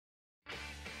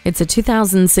It's a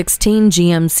 2016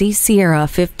 GMC Sierra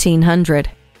 1500.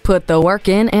 Put the work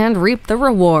in and reap the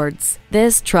rewards.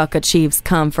 This truck achieves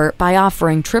comfort by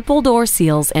offering triple door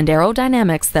seals and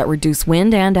aerodynamics that reduce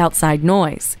wind and outside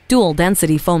noise, dual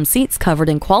density foam seats covered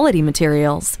in quality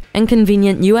materials, and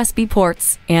convenient USB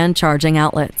ports and charging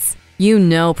outlets. You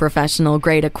know professional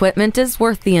grade equipment is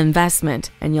worth the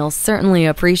investment, and you'll certainly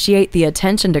appreciate the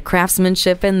attention to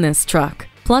craftsmanship in this truck.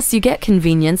 Plus, you get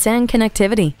convenience and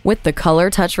connectivity with the color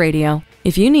touch radio.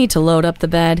 If you need to load up the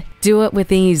bed, do it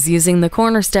with ease using the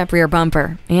corner step rear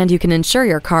bumper, and you can ensure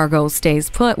your cargo stays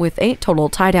put with 8 total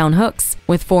tie-down hooks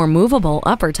with 4 movable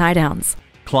upper tie-downs.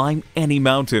 Climb any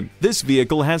mountain. This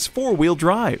vehicle has 4-wheel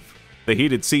drive. The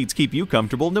heated seats keep you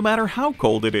comfortable no matter how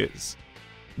cold it is.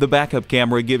 The backup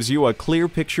camera gives you a clear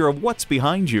picture of what's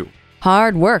behind you.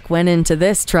 Hard work went into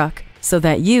this truck so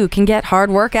that you can get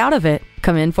hard work out of it.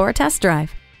 Come in for a test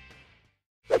drive.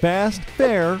 Fast,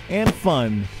 fair, and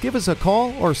fun. Give us a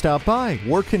call or stop by.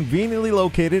 We're conveniently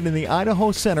located in the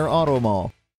Idaho Center Auto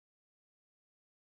Mall.